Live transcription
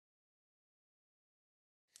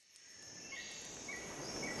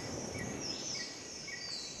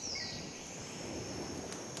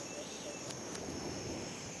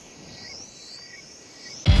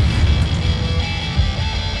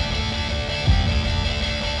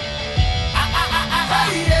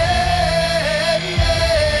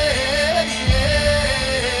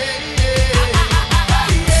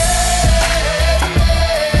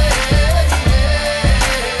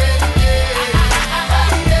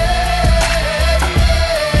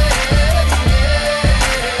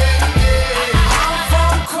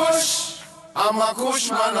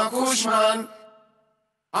Kushman, a Kushman.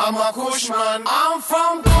 I'm a Kushman. I'm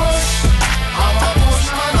from Kush. I'm a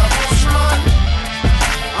Kushman, a Kushman.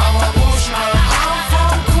 I'm a Kushman. I'm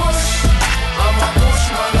from Kush. I'm a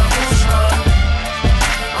Kushman, a Kushman.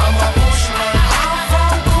 I'm a Kushman. I'm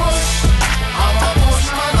from Kush. I'm a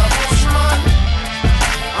Kushman, a Kushman.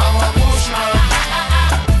 I'm a Kushman.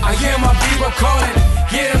 I hear my people calling,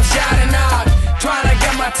 hear them shouting out, trying to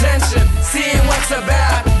get my attention, seeing what's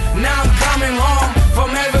about. Now I'm coming home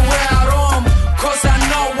from everywhere I roam, cause I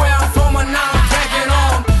know where I'm from and now I'm taking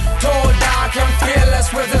home. Tall, dark and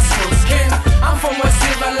fearless with a smooth skin. I'm from where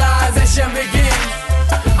civilization begins.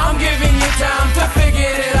 I'm giving you time to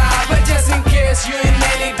figure it out, but just in case you in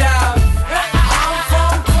any doubt, I'm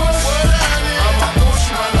from Kush. I'm a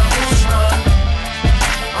Kushman, a Kushman.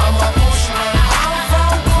 I'm a Kushman. I'm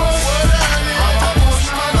from Kush. I'm a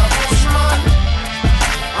Kushman, a Kushman.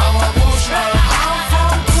 I'm a Kushman. I'm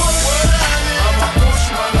from Kush. I'm a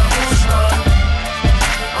Kushman, a Kushman.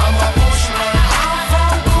 I'm a Kushman. I'm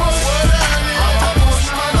from Kush. I'm a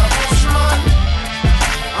Kushman, a Kushman.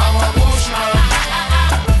 I'm a Kushman.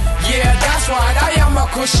 Yeah, that's right, I am a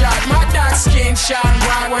Kushite. My dark skin shine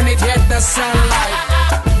bright when it hit the sunlight.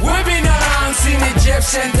 We've been around since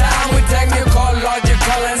Egyptian time with technical,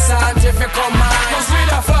 logical and scientific minds. Cause we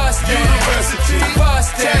the first day, University,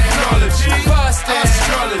 first day, technology, first day,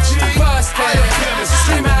 astrology, first day, biochemistry,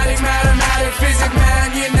 schematic, mathematic, physics, man,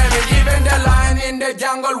 you name it. Even the lion in the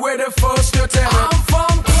jungle with the food.